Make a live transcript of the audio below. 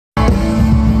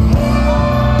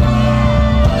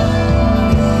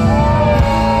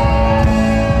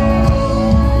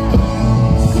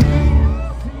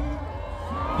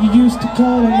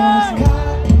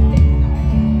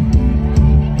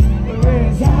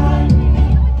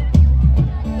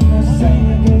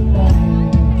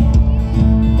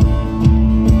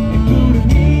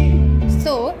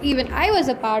Even I was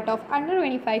a part of Under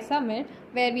 25 Summit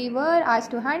where we were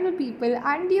asked to handle people,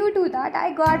 and due to that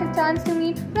I got a chance to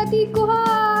meet Pratik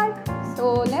Kuhar. So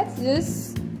let's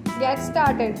just get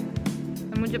started.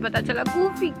 मुझे पता चला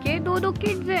कूफी के दो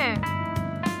kids हैं,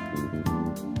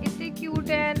 इतने cute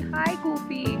हैं. हाय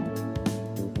कूफी,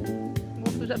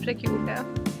 वो सबसे क्यूट है.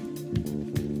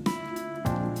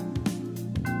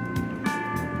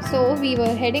 So we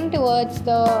were heading towards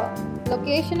the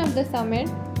location of the summit.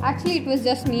 Actually, it was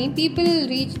just me. People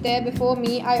reached there before me.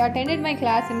 I attended my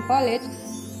class in college,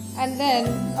 and then,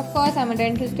 of course, I'm a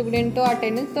dental student, so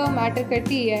attendance तो matter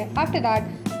करती है. After that,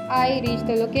 I reached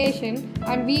the location,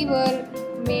 and we were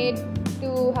made to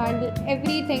handle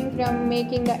everything from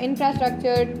making the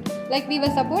infrastructure. Like, we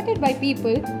were supported by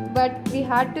people, but we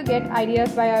had to get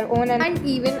ideas by our own, and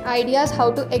even ideas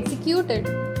how to execute it.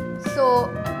 So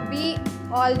we,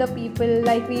 all the people,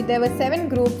 there were 7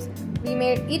 groups. We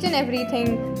made each and everything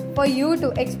for you to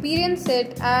experience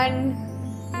it and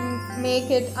make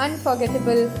it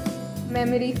unforgettable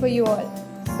memory for you all.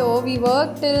 So we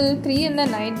worked till 3 in the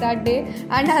night that day,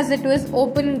 and as it was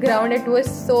open ground, it was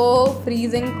so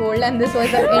freezing cold, and this was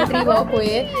the entry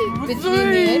walkway which we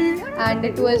made, and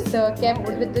it was kept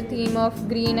with the theme of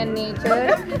green and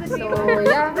nature. So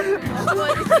yeah.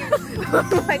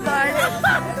 Oh my god.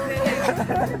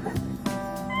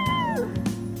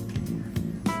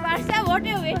 What are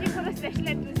you waiting for a special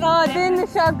entrance?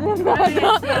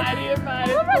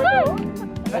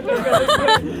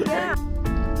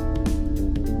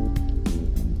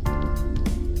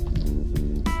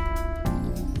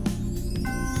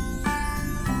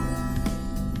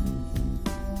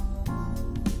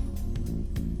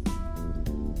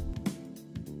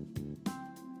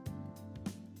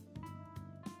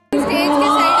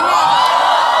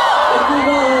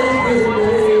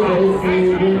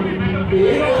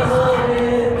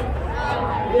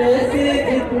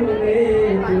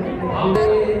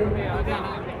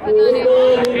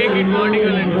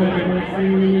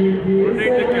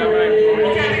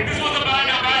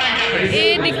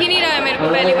 ये दिख ही नहीं रहा है मेरे को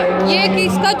पहली बार. ये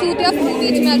किसका चूतिया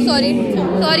बीच में. Sorry.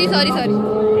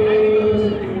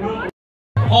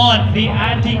 On the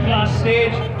anti-class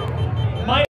stage,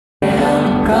 my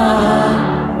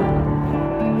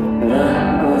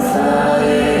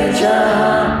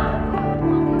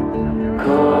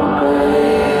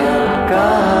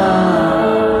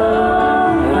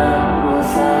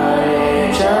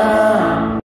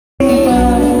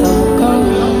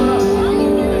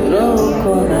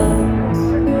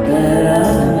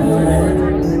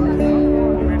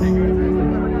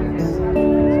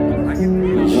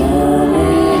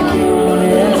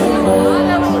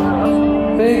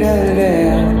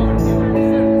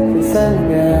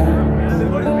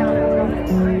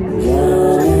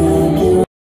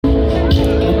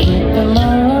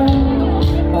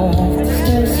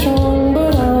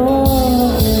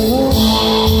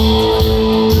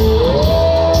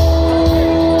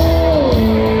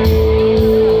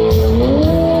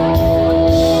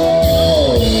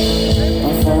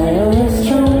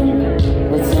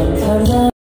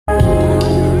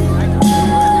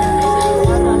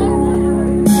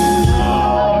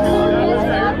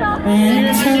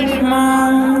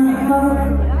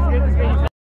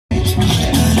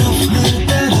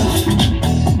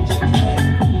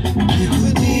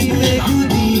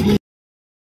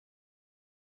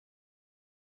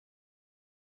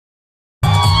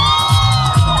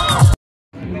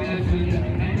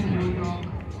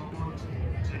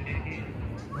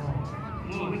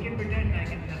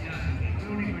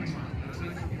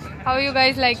How are you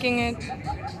guys liking it?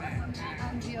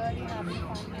 I'm really happy.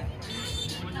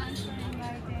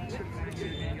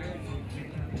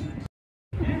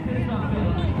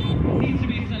 needs to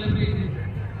be celebrated.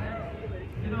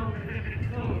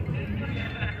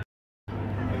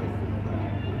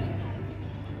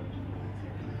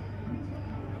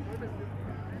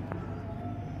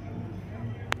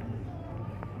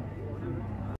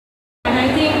 And I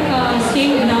think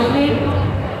staying grounded,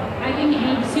 I think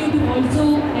helps you to also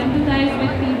empathize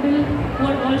with people who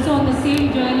are also on the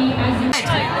same journey as you.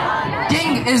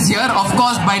 King is here, of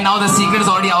course. By now the secret is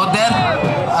already out there.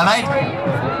 All right,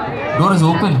 door is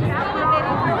open.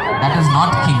 That is not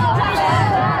King.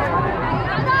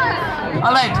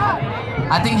 All right,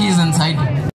 I think he is inside.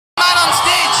 Man on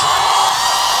stage.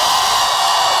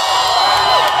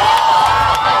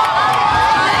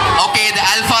 Okay, the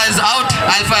alpha is out.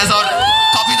 Alpha is out.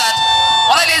 Copy that.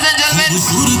 All right, ladies and gentlemen.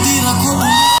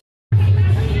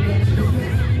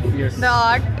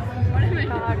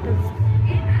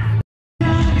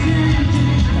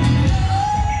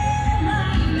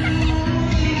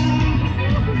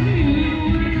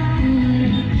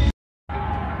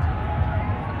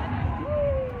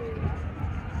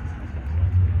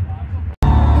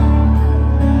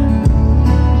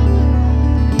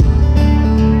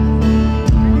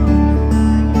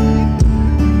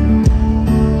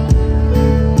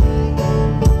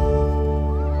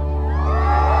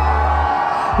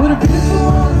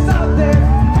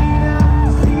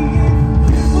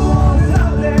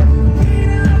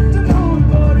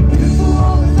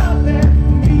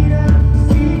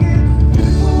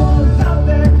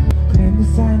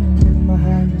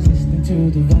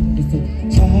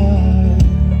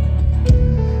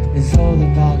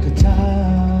 darker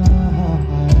times.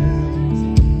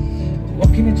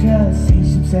 Walking a trail, see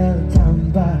ships sail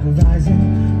down by horizon.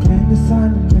 In the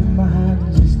sun, with my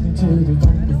hands, listening to the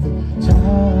wonderful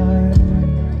chime.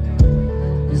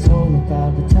 It's all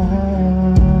about the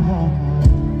time.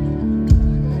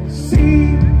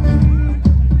 See,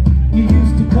 you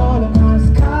used to call it my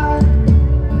sky.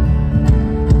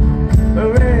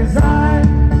 Where is I?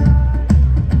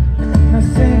 Now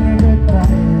singing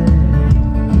goodbye.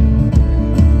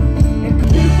 And the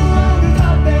beautiful world is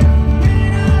out there. We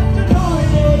don't have to know it.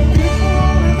 The beautiful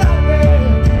world is out there.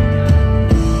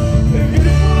 The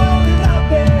beautiful world is out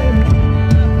there.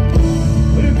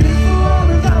 The beautiful world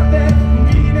is out there.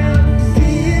 We don't have to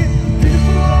see it. The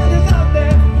beautiful world is out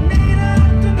there. We don't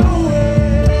have to know it.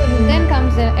 Then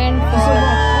comes the end for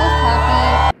most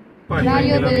happy,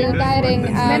 valuable, tiring,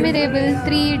 and memorable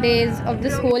 3 days of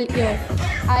this whole year.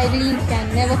 I really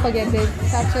can never forget this.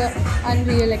 Such a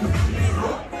unreal experience.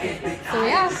 So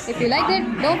yeah, if you liked it,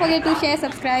 don't forget to share,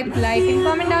 subscribe, like and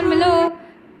comment down below.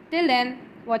 Till then,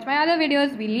 watch my other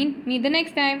videos. We'll meet the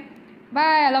next time.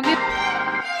 Bye. I love you.